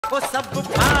वो सब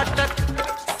फाटक,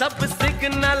 सब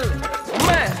सिग्नल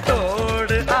मैं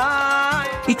तोड़ आया।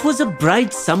 It was a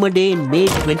bright summer day in May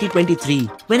 2023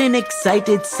 when an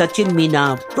excited Sachin Meena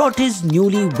brought his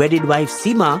newly wedded wife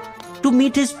Seema to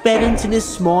meet his parents in his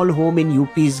small home in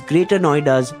UP's Greater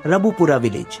Noida's Rabupura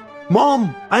village.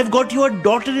 Mom, I've got your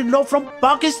daughter-in-law from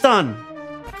Pakistan.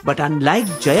 But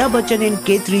unlike Jaya Bachchan and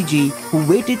K3G, who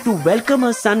waited to welcome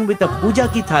her son with a puja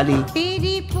ki thali,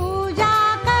 तेरी पूजा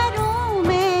करूं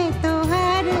मैं तो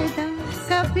हरदम,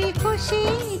 कभी खुशी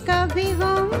कभी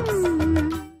गम।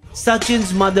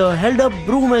 Sachin's mother held a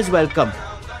broom as welcome.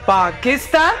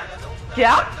 Pakistan?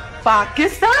 क्या?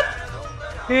 पाकिस्तान?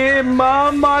 हे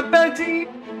माँ माता जी!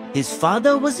 His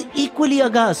father was equally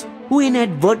aghast, who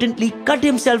inadvertently cut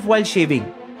himself while shaving.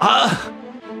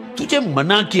 तुझे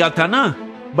मना किया था ना,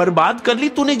 बर्बाद कर ली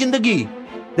तूने जिंदगी।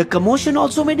 The commotion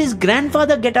also made his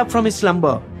grandfather get up from his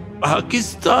slumber.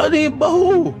 Pakistani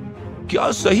बहू,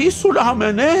 क्या सही सुना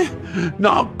मैंने?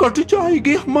 नाक कट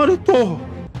जाएगी हमारे तो।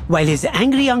 While his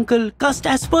angry uncle cast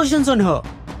aspersions on her.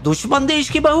 दुश्मन देश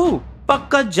की बहू,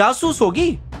 पक्का जासूस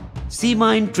होगी।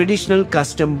 Seema, in traditional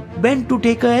custom, bent to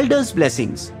take her elder's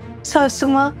blessings. सासू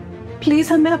माँ,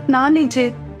 प्लीज हमें अपना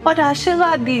लीजिए और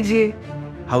आशीर्वाद दीजिए।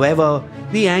 However,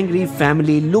 the angry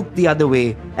family looked the other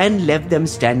way and left them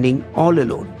standing all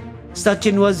alone.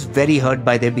 Sachin was very hurt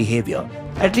by their behavior.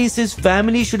 At least his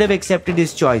family should have accepted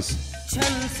his choice.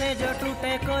 छन से जो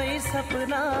टूटे कोई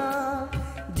सपना,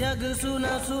 जग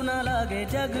सुना सुना लागे,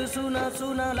 जग सुना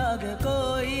सुना लागे,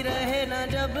 कोई रहे ना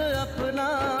जब अपना।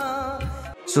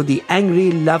 So the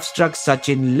angry, love-struck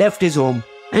Sachin left his home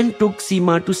and took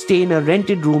Seema to stay in a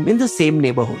rented room in the same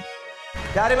neighborhood.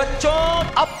 प्यारे बच्चों,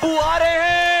 अप्पू आ रहे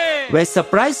हैं। Where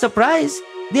surprise, surprise,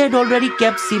 they had already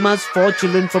kept Seema's 4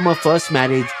 children from her first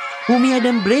marriage, whom he had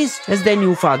embraced as their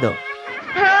new father.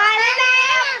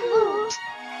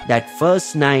 That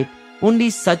first night,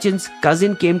 only Sachin's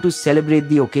cousin came to celebrate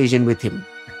the occasion with him.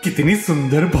 कितनी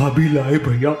सुंदर भाभी लाए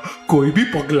भैया, कोई भी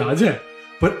पगला जाए,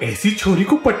 पर ऐसी छोरी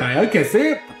को पटाया कैसे?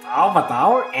 बताओ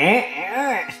बताओ।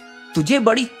 तुझे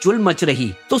बड़ी चुल मच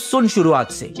रही, तो सुन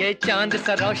शुरुआत से। ये चांद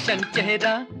सा रोशन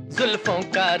चेहरा, जुल्फों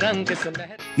का रंग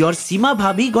सुनहरा। Your Seema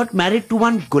bhabhi got married to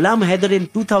one Ghulam Haider in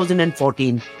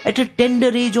 2014 at a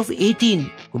tender age of 18.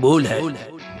 Kabul hai.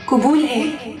 कबूल है।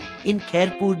 In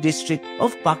Khairpur district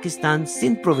of Pakistan's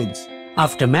Sindh province.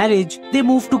 After marriage, they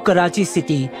moved to Karachi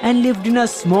city and lived in a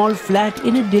small flat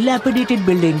in a dilapidated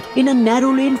building in a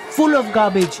narrow lane full of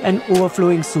garbage and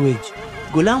overflowing sewage.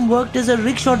 Ghulam worked as a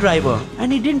rickshaw driver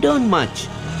and he didn't earn much.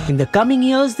 In the coming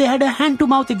years, they had a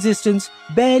hand-to-mouth existence,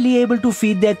 barely able to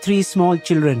feed their 3 small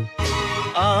children.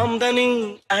 आमदनी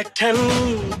अठन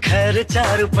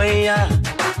खर्चा रुपया।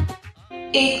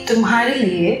 एक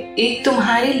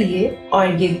तुम्हारे लिए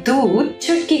और ये दूध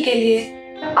चुटकी के लिए।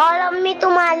 और अम्मी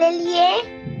तुम्हारे लिए?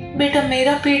 बेटा,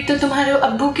 मेरा पेट तो तुम्हारे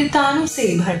अब्बू के तानों से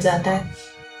ही भर जाता है।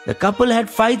 The couple had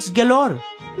fights galore.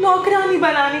 नौकरानी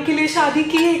बनाने के लिए शादी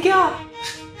की है क्या?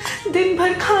 दिन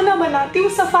भर खाना बनाती हूँ,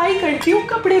 सफाई करती हूँ,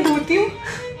 कपड़े धोती हूँ।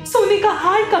 सोने का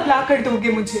हार कब ला कर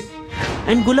दोगे मुझे?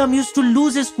 And Ghulam used to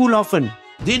lose his school often.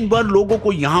 दिन भर लोगों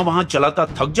को यहाँ वहाँ चलाता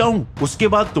थक जाऊं, उसके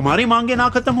बाद तुम्हारी मांगे ना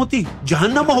खत्म होती,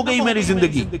 जहन्नम हो गई मेरी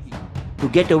जिंदगी। To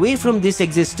get away from this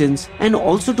existence and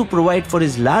also to provide for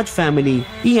his large family,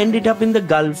 he ended up in the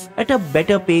Gulf at a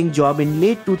better paying job in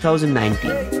late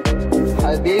 2019.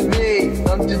 Habibi,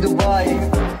 come to Dubai.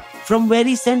 From where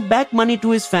he sent back money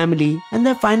to his family and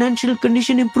their financial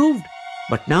condition improved.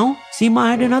 But now, Seema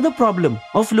had another problem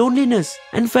of loneliness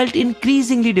and felt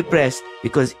increasingly depressed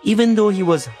because even though he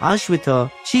was harsh with her,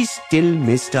 she still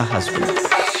missed her husband.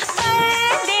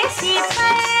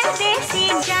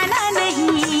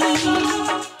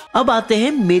 अब आते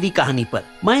हैं मेरी कहानी पर।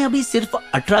 मैं अभी सिर्फ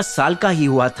 18 साल का ही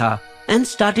हुआ था and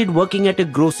started working at a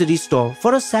grocery store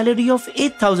for a salary of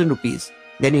 8,000 rupees.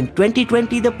 Then in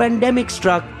 2020, the pandemic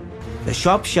struck, the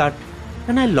shop shut,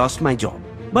 and I lost my job.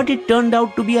 But it turned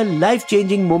out to be a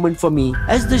life-changing moment for me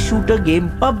as the shooter game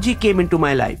PUBG came into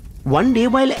my life. One day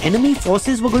while enemy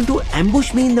forces were going to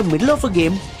ambush me in the middle of a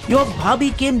game, your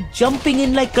bhabhi came jumping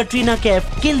in like Katrina Kaif,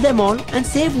 killed them all and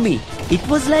saved me. It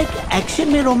was like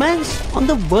action mein romance on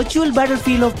the virtual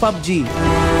battlefield of PUBG.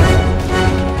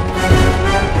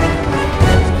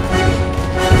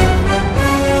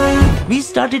 We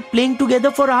started playing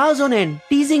together for hours on end,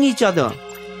 teasing each other.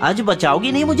 आज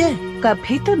बचाओगी नहीं मुझे?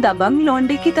 कभी तो दबंग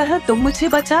लौंडे की तरह तुम मुझे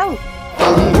बचाओ।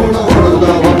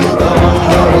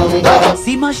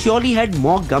 Seema surely had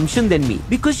more gumption than me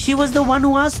because she was the one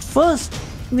who asked first.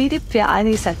 मेरे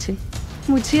प्यारे सचिन,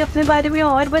 मुझे अपने बारे में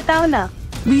और बताओ ना।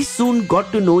 We soon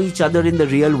got to know each other in the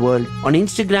real world on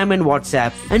Instagram and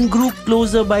WhatsApp and grew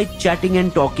closer by chatting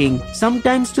and talking,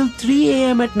 sometimes till 3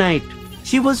 a.m. at night.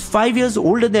 She was 5 years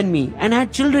older than me and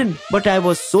had children, but I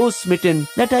was so smitten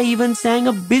that I even sang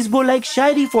a Bisbo like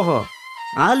shairi for her.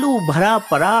 आलू भरा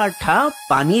पराठा,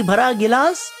 पानी भरा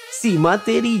गिलास, सीमा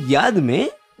तेरी याद में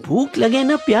भूख लगे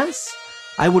न प्यास.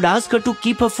 I would ask her to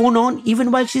keep her phone on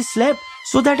even while she slept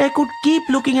so that I could keep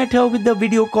looking at her with the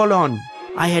video call on.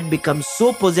 I had become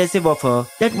so possessive of her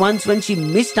that once when she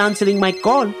missed answering my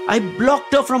call, I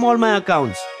blocked her from all my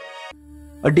accounts.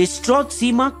 A distraught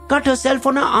Seema cut herself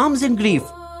on her arms in grief.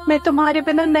 मैं तुम्हारे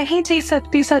बिना नहीं जी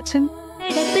सकती सचिन.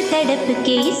 तड़प तड़प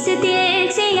के इस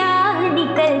दिल से याद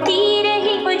निकलती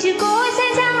रही, मुझको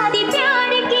सजा दी प्यार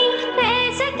की,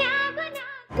 ऐसा क्या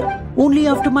बना. Only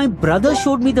after my brother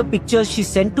showed me the pictures she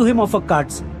sent to him of her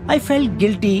cuts, I felt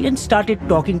guilty and started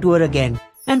talking to her again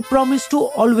and promised to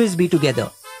always be together.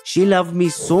 She loved me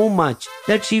so much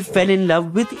that she fell in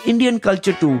love with Indian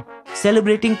culture too,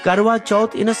 celebrating Karwa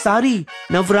Chauth in a sari,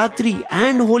 Navratri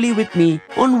and Holi with me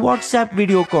on WhatsApp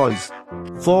video calls.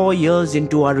 4 years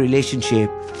into our relationship,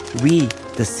 we,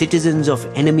 the citizens of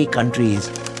enemy countries,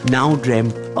 now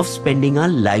dreamt of spending our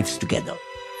lives together.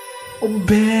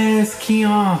 भैंस की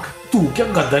आंख, तू क्या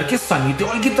गदर के सनी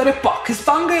देओल की तरह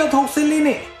पाकिस्तान गया था उसे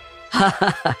लेने?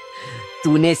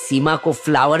 तूने सीमा को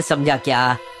फ्लावर समझा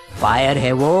क्या? फायर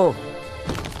है वो.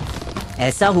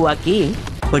 ऐसा हुआ कि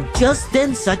but just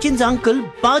then Sachin's uncle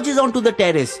barges onto the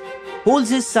terrace, holds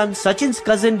his son Sachin's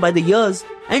cousin by the ears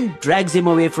and drags him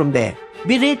away from there,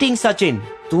 berating Sachin.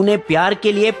 तूने प्यार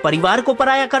के लिए परिवार को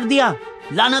पराया कर दिया.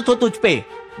 लानत हो तुझ पे.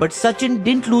 But Sachin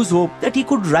didn't lose hope that he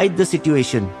could right the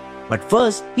situation. But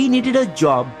first, he needed a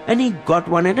job and he got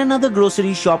one at another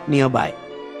grocery shop nearby.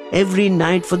 Every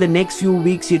night for the next few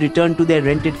weeks, he returned to their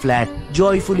rented flat,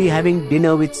 joyfully having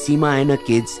dinner with Seema and her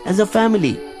kids as a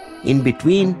family. In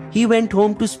between, he went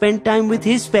home to spend time with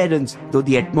his parents, though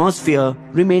the atmosphere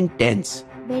remained tense.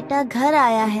 बेटा घर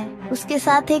आया है, उसके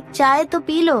साथ एक चाय तो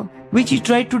P low. Which he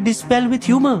tried to dispel with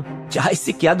humor. चाय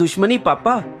से क्या दुश्मनी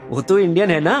पापा? वो तो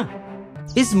इंडियन है ना?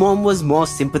 His mom was more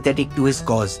sympathetic to his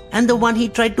cause and the one he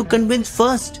tried to convince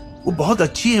first. वो बहुत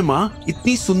अच्छी है माँ.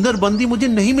 इतनी सुंदर बंदी मुझे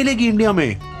नहीं मिलेगी इंडिया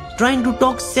में. Trying to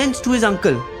talk sense to his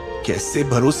uncle. कैसे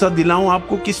भरोसा दिलाऊं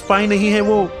आपको कि स्पाई नहीं है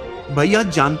वो? भैया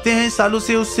जानते हैं सालों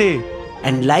से उससे.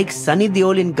 And like Sunny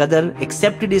Deol in Gadar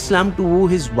accepted Islam to woo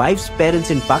his wife's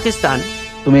parents in Pakistan.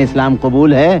 तुम्हें इस्लाम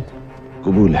कबूल है?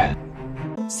 कबूल है.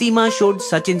 Seema showed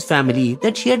Sachin's family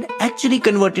that she had actually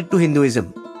converted to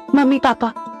Hinduism. Mummy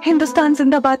papa, Hindustan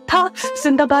जिंदाबाद था,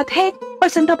 जिंदाबाद है और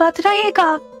जिंदाबाद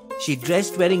रहेगा. She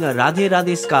dressed wearing a Radhe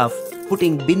Radhe scarf,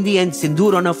 putting bindi and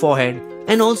sindoor on her forehead,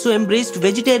 and also embraced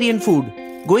vegetarian food,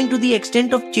 going to the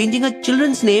extent of changing her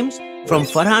children's names from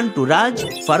Farhan to Raj,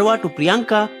 Farwa to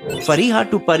Priyanka, Fariha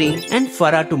to Pari, and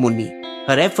Farah to Munni.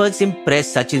 Her efforts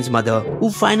impressed Sachin's mother, who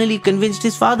finally convinced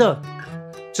his father.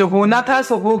 जो होना था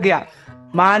सो हो गया,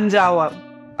 मान जाओ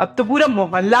अब तो पूरा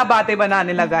मोहल्ला बातें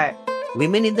बनाने लगा है.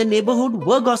 Women in the neighborhood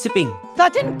were gossiping.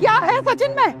 Sachin क्या है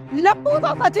सचिन में? लप्पू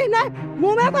तो सचिन है,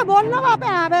 मुंह में से बोलना वहाँ पे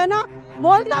है ना,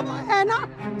 बोलना है ना,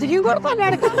 झिंगुर सा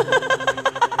लड़का.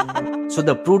 So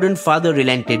the prudent father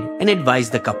relented and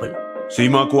advised the couple.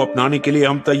 सीमा को अपनाने के लिए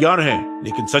हम तैयार हैं,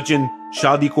 लेकिन सचिन,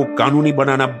 शादी को कानूनी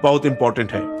बनाना बहुत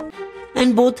इम्पोर्टेंट है.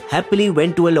 And both happily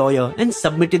went to a lawyer and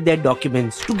submitted their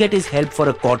documents to get his help for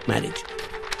a court marriage.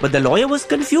 But the lawyer was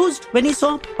confused when he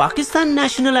saw Pakistan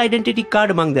national identity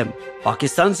card among them.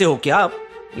 Pakistan से हो क्या आप?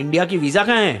 India की visa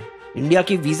कहाँ है? India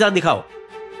की visa दिखाओ.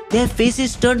 Their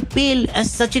faces turned pale as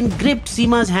Sachin gripped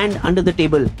Seema's hand under the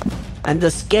table, and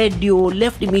the scared duo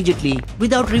left immediately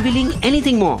without revealing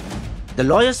anything more. The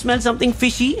lawyer smelled something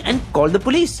fishy and called the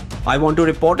police. I want to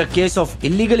report a case of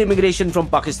illegal immigration from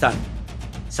Pakistan.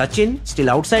 Sachin, still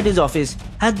outside his office,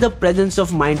 had the presence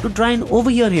of mind to try and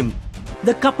overhear him.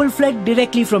 The couple fled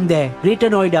directly from there, Greater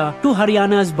Noida, to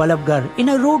Haryana's Balabgarh in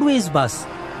a roadways bus.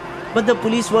 But the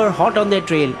police were hot on their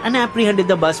trail and apprehended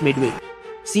the bus midway.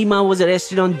 Seema was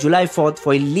arrested on July 4th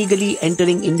for illegally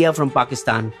entering India from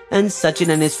Pakistan, and Sachin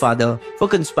and his father for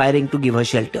conspiring to give her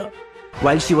shelter.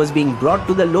 While she was being brought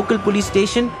to the local police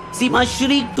station, Seema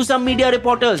shrieked to some media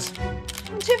reporters.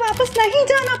 मुझे वापस नहीं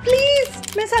जाना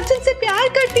please. मैं सचिन से प्यार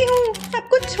करती हूँ, सब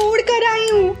कुछ छोड़ कर आई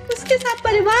हूँ उसके साथ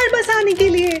परिवार बसाने के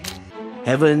लिए.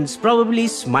 Heavens probably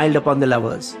smiled upon the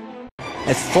lovers.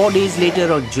 As 4 days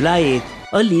later on July 8th,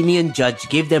 a lenient judge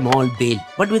gave them all bail,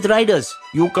 but with riders.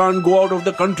 You can't go out of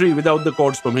the country without the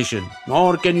court's permission,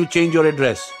 nor can you change your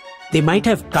address. They might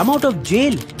have come out of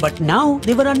jail, but now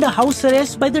they were under house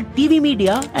arrest by the TV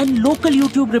media and local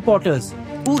YouTube reporters,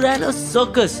 who ran a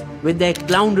circus with their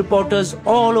clown reporters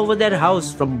all over their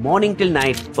house from morning till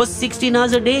night for 16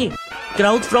 hours a day.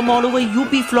 Crowds from all over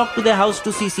UP flocked to their house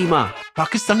to see Seema.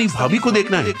 Pakistani भाभी को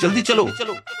देखना है, जल्दी चलो.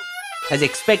 As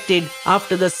expected,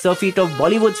 after the surfeit of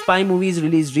Bollywood spy movies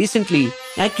released recently,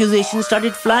 accusations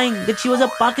started flying that she was a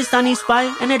Pakistani spy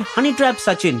and had honey-trapped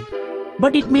Sachin.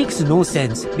 But it makes no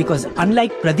sense because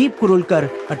unlike Pradeep Kurulkar,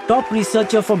 a top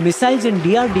researcher for missiles in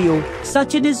DRDO,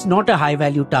 Sachin is not a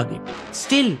high-value target.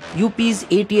 Still, UP's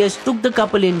ATS took the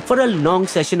couple in for a long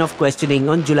session of questioning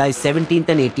on July 17th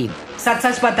and 18th.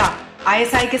 सच बता,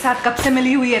 ISI के साथ कब से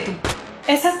मिली हुई है तू?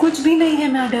 ऐसा कुछ भी नहीं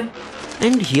है madam.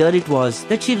 And here it was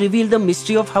that she revealed the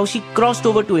mystery of how she crossed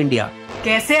over to India.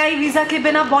 कैसे आई वीजा के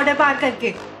बिना बॉर्डर पार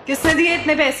करके? किसने दिए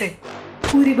इतने पैसे?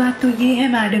 पूरी बात तो ये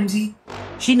है madam ji.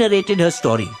 She narrated her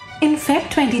story. In Feb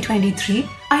 2023,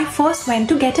 I first went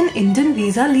to get an Indian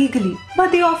visa legally,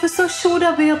 but the officer showed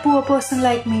away a poor person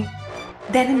like me.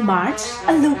 Then in March,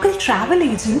 a local travel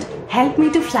agent helped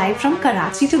me to fly from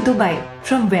Karachi to Dubai,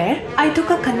 from where I took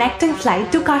a connecting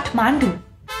flight to Kathmandu.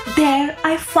 There,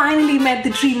 I finally met the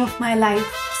dream of my life,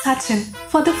 Sachin,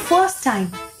 for the first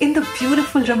time in the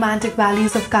beautiful romantic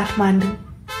valleys of Kathmandu.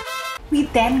 We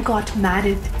then got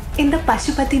married in the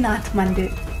Pashupatinath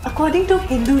Mandir, according to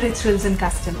Hindu rituals and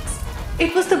customs.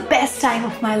 It was the best time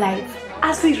of my life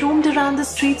as we roamed around the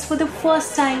streets for the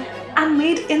first time and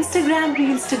made Instagram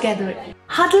reels together,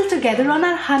 huddled together on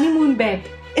our honeymoon bed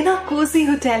in our cozy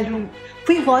hotel room.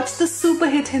 We watched the super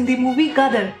hit Hindi movie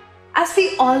Gadar, as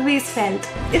we always felt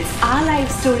it's our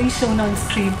life story shown on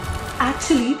screen.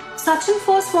 Actually, Sachin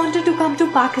first wanted to come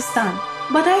to Pakistan,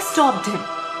 but I stopped him.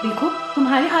 देखो,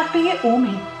 तुम्हारे हाथ में ये ओम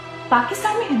है.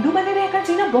 पाकिस्तान में हिंदू बने रहकर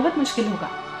जीना बहुत मुश्किल होगा.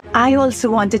 I also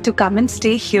wanted to come and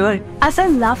stay here, as I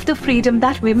love the freedom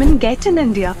that women get in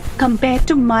India compared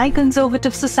to my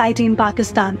conservative society in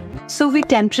Pakistan. So we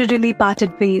temporarily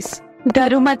parted ways.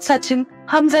 डरो मत सचिन,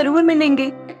 हम जरूर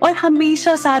मिलेंगे और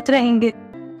हमेशा साथ रहेंगे.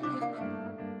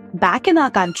 Back in our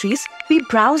countries, we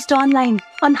browsed online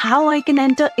on how I can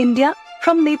enter India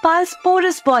from Nepal's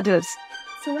porous borders.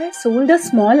 So I sold a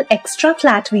small extra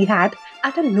flat we had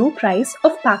at a low price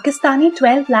of Pakistani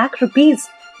 12 lakh rupees.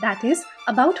 That is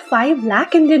about 5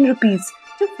 lakh Indian rupees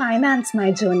to finance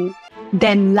my journey.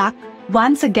 Then luck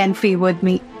once again favored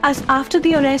me, as after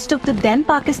the arrest of the then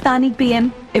Pakistani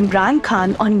PM Imran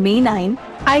Khan on May 9,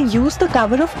 I used the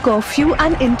cover of curfew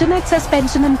and internet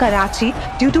suspension in Karachi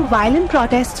due to violent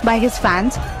protests by his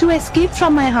fans to escape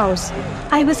from my house.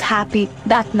 I was happy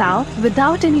that now,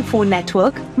 without any phone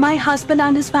network, my husband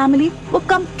and his family were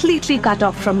completely cut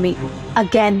off from me.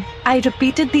 Again, I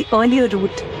repeated the earlier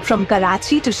route from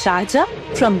Karachi to Sharjah,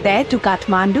 from there to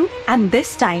Kathmandu, and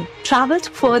this time travelled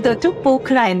further to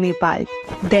Pokhara in Nepal.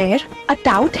 There, a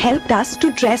tout helped us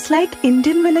to dress like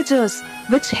Indian villagers,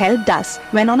 which helped us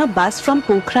when on a bus from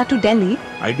Pokhara to Delhi.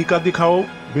 ID card दिखाओ,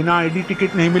 बिना ID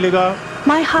ticket नहीं मिलेगा.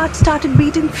 My heart started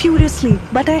beating furiously,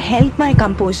 but I held my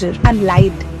composure and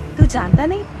lied. तू जानता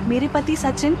नहीं, मेरे पति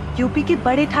Sachin UP के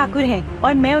बड़े ठाकुर हैं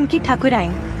और मैं उनकी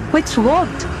ठाकुराइन. Which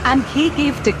worked, and he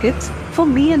gave tickets for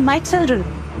me and my children.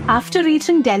 After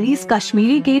reaching Delhi's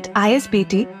Kashmiri Gate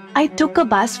ISBT, I took a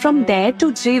bus from there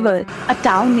to Jewar, a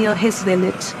town near his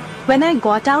village. When I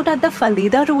got out at the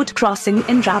Falida Road crossing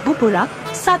in Rabupura,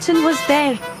 Sachin was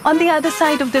there, on the other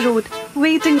side of the road,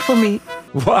 waiting for me.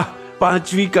 वाह,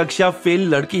 5वीं कक्षा fail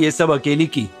लड़की ये सब अकेली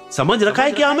की. समझ रखा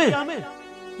है क्या हमें?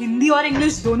 हिंदी और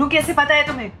इंग्लिश दोनों कैसे पता है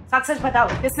तुम्हें? सच सच बताओ,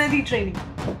 किसने दी ट्रेनिंग?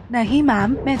 नहीं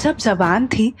मैम, मैं जब जवान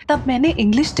थी तब मैंने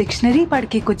इंग्लिश डिक्शनरी पढ़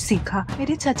के कुछ सीखा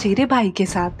मेरे चचेरे भाई के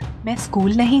साथ. मैं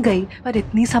स्कूल नहीं गई, पर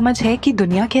इतनी समझ है कि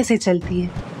दुनिया कैसे चलती है.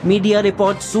 Media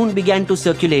reports soon began to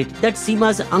circulate that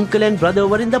Seema's uncle and brother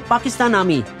were in the Pakistan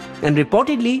army, and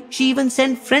reportedly she even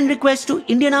sent friend requests to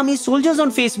Indian army soldiers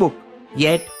on Facebook.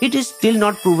 Yet, it is still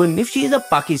not proven if she is a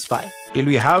Paki spy. Till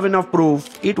we have enough proof,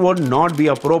 it would not be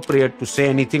appropriate to say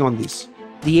anything on this.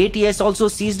 The ATS also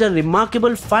seized a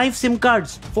remarkable 5 SIM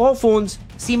cards, 4 phones,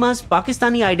 Seema's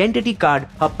Pakistani identity card,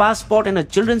 her passport and her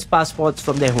children's passports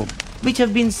from their home, which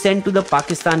have been sent to the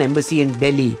Pakistan embassy in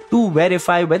Delhi to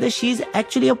verify whether she is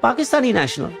actually a Pakistani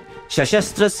national.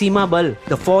 Shashastra Seema Bal,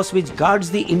 the force which guards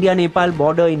the India-Nepal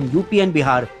border in UP and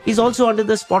Bihar, is also under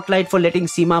the spotlight for letting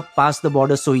Seema pass the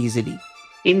border so easily.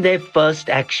 In their first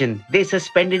action, they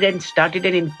suspended and started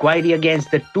an inquiry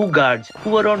against the 2 guards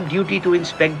who were on duty to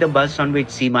inspect the bus on which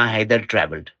Seema Haider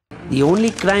travelled. The only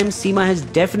crime Seema has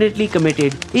definitely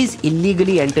committed is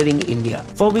illegally entering India,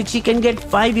 for which she can get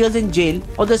 5 years in jail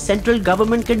or the central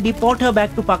government can deport her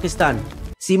back to Pakistan.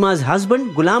 Seema's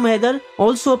husband, Ghulam Haider,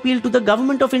 also appealed to the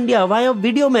government of India via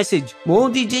video message.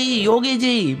 Modi ji, Yogi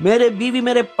ji, mere बीवी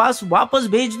मेरे पास वापस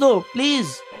भेज दो,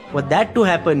 please. For that to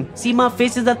happen, Seema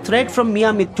faces a threat from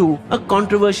Mia Mittu, a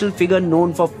controversial figure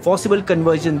known for forcible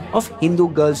conversion of Hindu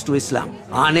girls to Islam.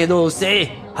 आने दो उसे,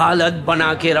 हालत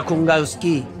बना के रखूंगा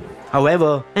उसकी.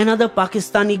 However, another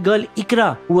Pakistani girl,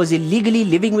 Iqra, who was illegally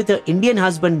living with her Indian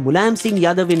husband Ghulam Singh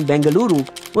Yadav in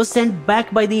Bengaluru, was sent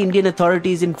back by the Indian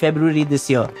authorities in February this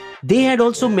year. They had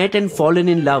also met and fallen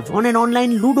in love on an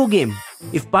online Ludo game.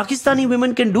 If Pakistani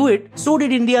women can do it, so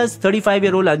did India's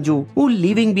 35-year-old Anju, who,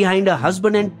 leaving behind a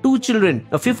husband and 2 children,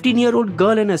 a 15-year-old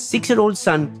girl and a 6-year-old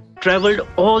son, travelled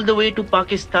all the way to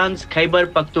Pakistan's Khyber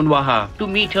Pakhtunkhwa to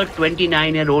meet her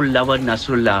 29-year-old lover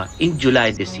Nasrullah in July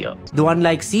this year. Though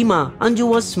unlike Seema, Anju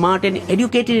was smart and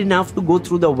educated enough to go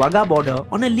through the Wagah border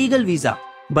on a legal visa.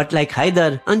 But like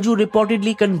Haider, Anju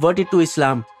reportedly converted to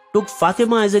Islam, took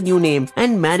Fatima as a new name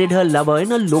and married her lover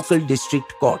in a local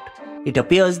district court. It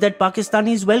appears that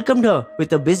Pakistanis welcomed her,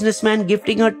 with a businessman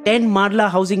gifting her 10 Marla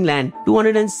housing land,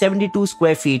 272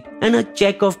 square feet and a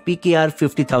cheque of PKR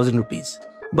 50,000 rupees.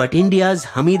 But India's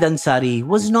Hamid Ansari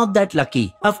was not that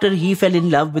lucky after he fell in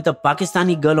love with a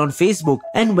Pakistani girl on Facebook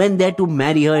and went there to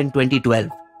marry her in 2012.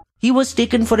 He was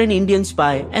taken for an Indian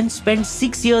spy and spent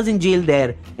 6 years in jail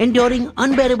there, enduring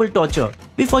unbearable torture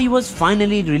before he was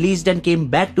finally released and came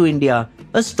back to India,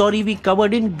 a story we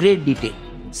covered in great detail.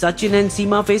 Sachin and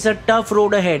Seema face a tough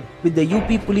road ahead, with the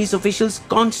UP police officials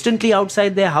constantly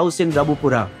outside their house in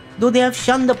Rabupura, though they have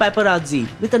shunned the paparazzi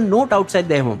with a note outside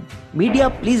their home. Media,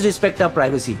 please respect our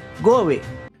privacy. Go away.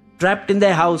 Trapped in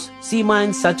their house, Seema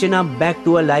and Sachin are back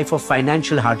to a life of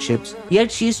financial hardships.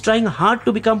 Yet she is trying hard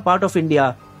to become part of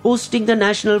India, hosting the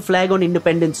national flag on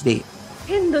Independence Day.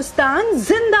 Hindustan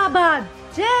Zindabad!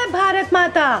 Jai Bharat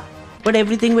Mata! But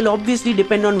everything will obviously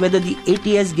depend on whether the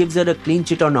ATS gives her a clean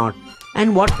chit or not,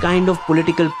 and what kind of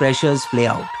political pressures play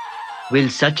out. Will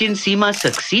Sachin Seema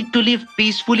succeed to live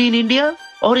peacefully in India?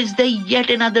 Or is there yet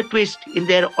another twist in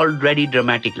their already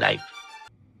dramatic life?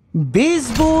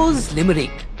 Bisbo's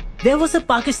limerick. There was a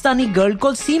Pakistani girl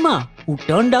called Seema who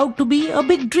turned out to be a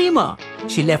big dreamer.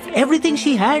 She left everything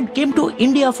she had, came to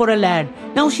India for a lad.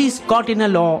 Now she's caught in a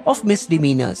law of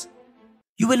misdemeanors.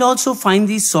 You will also find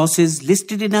these sources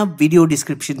listed in our video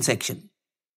description section.